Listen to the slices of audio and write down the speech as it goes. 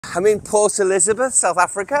I'm in Port Elizabeth, South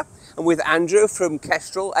Africa, and with Andrew from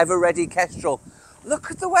Kestrel, Ever Ready Kestrel.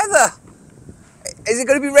 Look at the weather. Is it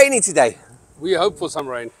going to be raining today? We hope for some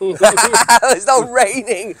rain. It's not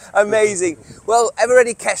raining. Amazing. Well, Ever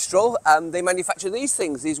Ready Kestrel, they manufacture these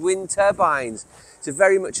things, these wind turbines. It's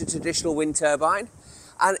very much a traditional wind turbine.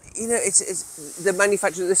 And, you know, it's the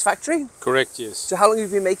manufacturer of this factory? Correct, yes. So how long have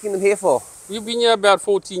you been making them here for? We've been here about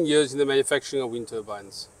 14 years in the manufacturing of wind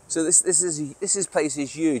turbines. So this place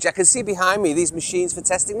is huge. I can see behind me these machines for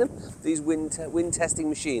testing them, these wind testing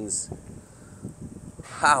machines.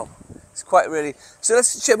 Wow, it's quite really. So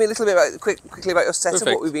let's show me a little bit about quickly about your setup,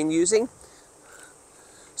 Perfect. what we've been using.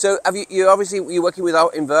 So have you're working with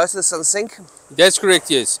our inverter, the Sunsynk? That's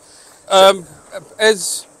correct, yes.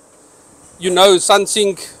 As you know,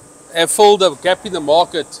 Sunsynk have filled a gap in the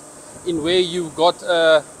market in where you've got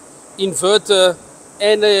an inverter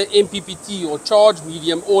and a MPPT or charge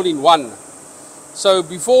medium all in one. So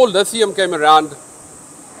before lithium came around,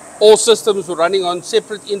 all systems were running on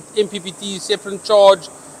separate MPPT, separate charge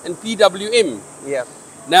and PWM. Yeah.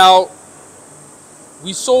 Now,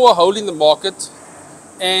 we saw a hole in the market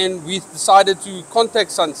and we decided to contact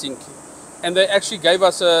Sunsynk, and they actually gave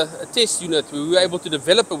us a test unit where we were able to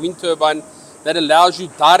develop a wind turbine that allows you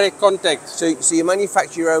direct contact. So you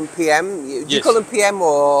manufacture your own PM? Do you Yes. call them PM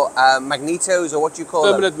or magnetos, or what do you call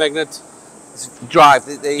Permanent magnet. them? Drive,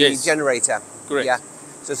 the Yes. generator. Correct. Yeah.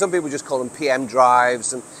 So some people just call them PM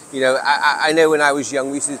drives, and you know, I know when I was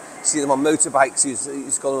young, we used to see them on motorbikes. You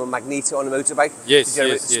used to call them a magneto on a motorbike. Yes, to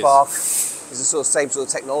generate yes, the yes. spark. It's the same sort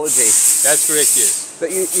of technology. That's correct, yes.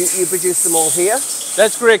 But you produce them all here?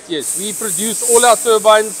 That's correct, yes. We produce all our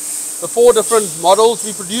turbines. The 4 different models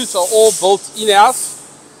we produce are all built in-house.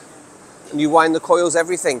 And you wind the coils,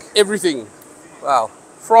 everything? Everything. Wow.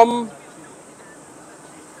 From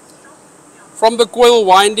the coil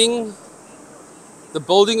winding, the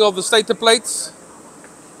building of the stator plates,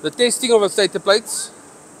 the testing of the stator plates.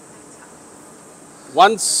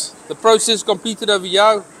 Once the process completed over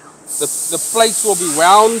here, the plates will be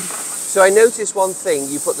wound. So I noticed one thing,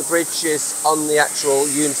 you put the bridges on the actual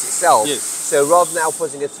unit itself. Yes. So rather than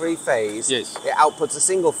outputting a 3-phase, Yes. it outputs a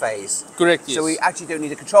single phase. Correct, yes. So we actually don't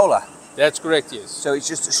need a controller. That's correct, yes. So it's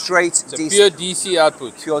just a straight It's a DC. pure DC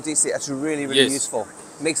output. Pure DC. That's really, really Yes. useful.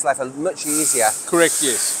 Makes life much easier. Correct,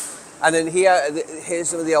 yes. And then here's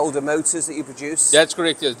some of the older motors that you produce. That's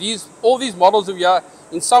correct, yes. All these models over here,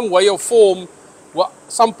 in some way or form, were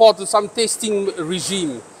some part of some testing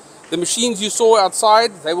regime. The machines you saw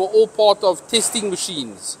outside, they were all part of testing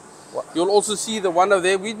machines. What? You'll also see the one over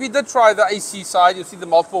there. We did try the AC side. You'll see the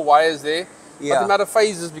multiple wires there. Yeah. But the matter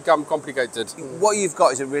phases become complicated. What you've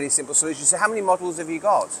got is a really simple solution. So how many models have you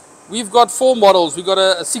got? We've got 4 models. We've got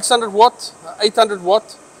a 600 watt, a 800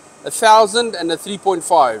 watt, 1000 and a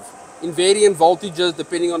 3.5 in varying voltages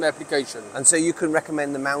depending on the application. And so you can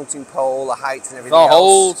recommend the mounting pole, the height and everything The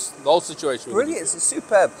else? whole situation. Brilliant, it's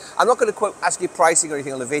superb. I'm not going to ask you pricing or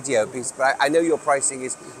anything on the video, but I know your pricing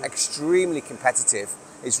is extremely competitive.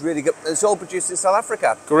 It's really good. It's all produced in South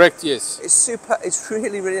Africa. Correct, yes. It's super, it's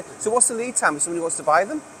really, really... So what's the lead time if somebody wants to buy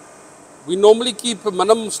them? We normally keep a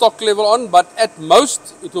minimum stock level on, but at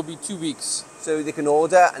most it will be 2 weeks. So they can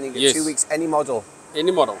order and you get Yes. 2 weeks, any model.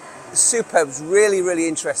 Any model. Superb, it's really, really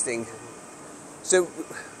interesting. So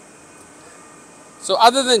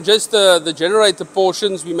other than just the generator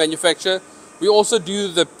portions we manufacture, we also do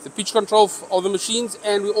the pitch control of the machines,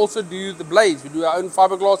 and we also do the blades. We do our own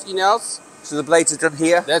fiberglass in-house. So the blades are done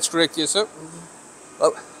here? That's correct, yes sir.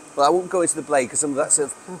 Well, I won't go into the blade because some of that's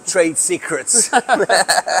of trade secrets.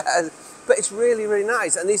 But it's really, really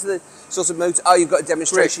nice. And these are the sorts of motors. Oh, you've got a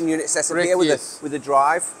demonstration unit set up here with yes. with a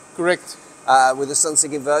drive. Correct. With the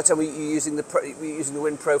Sunsynk inverter, we're using the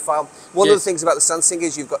wind profile. One Yes. of the things about the Sunsynk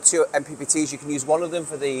is you've got 2 MPPTs. You can use one of them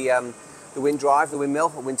for the wind drive, the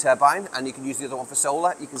windmill or wind turbine, and you can use the other one for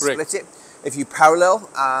solar. You can Correct. split it. If you parallel,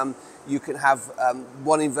 you can have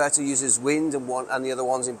one inverter uses wind and the other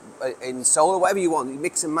one's in solar, whatever you want. You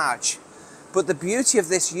mix and match. But the beauty of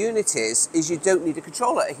this unit is you don't need a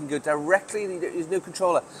controller. It can go directly. There's no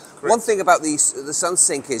controller. Correct. One thing about the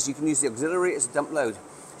Sunsynk is you can use the auxiliary as a dump load.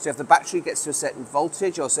 So if the battery gets to a certain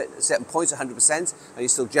voltage or certain points, 100%, and you're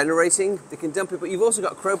still generating, they can dump it. But you've also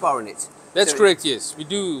got a crowbar in it. That's So correct, yes. We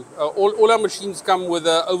do. All our machines come with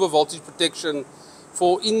over voltage protection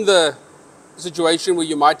for in the situation where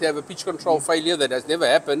you might have a pitch control failure. That has never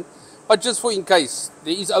happened. But just for in case,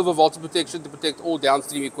 there is over voltage protection to protect all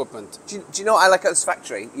downstream equipment. Do you know what I like about this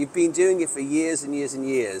factory? You've been doing it for years and years and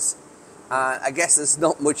years. I guess there's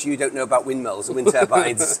not much you don't know about windmills and wind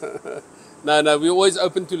turbines. No, we're always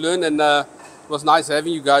open to learn, and was nice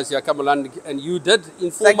having you guys here come along, and you did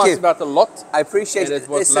inform Thank us you. about a lot. I appreciate and it. it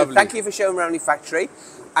was Listen, lovely. thank you for showing around your factory.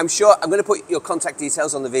 I'm sure I'm going to put your contact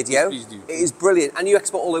details on the video. Please do. It is brilliant, and you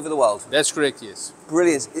export all over the world. That's correct, yes.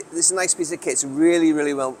 Brilliant. This is a nice piece of kit. It's a really,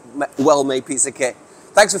 really well made piece of kit.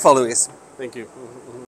 Thanks for following us. Thank you.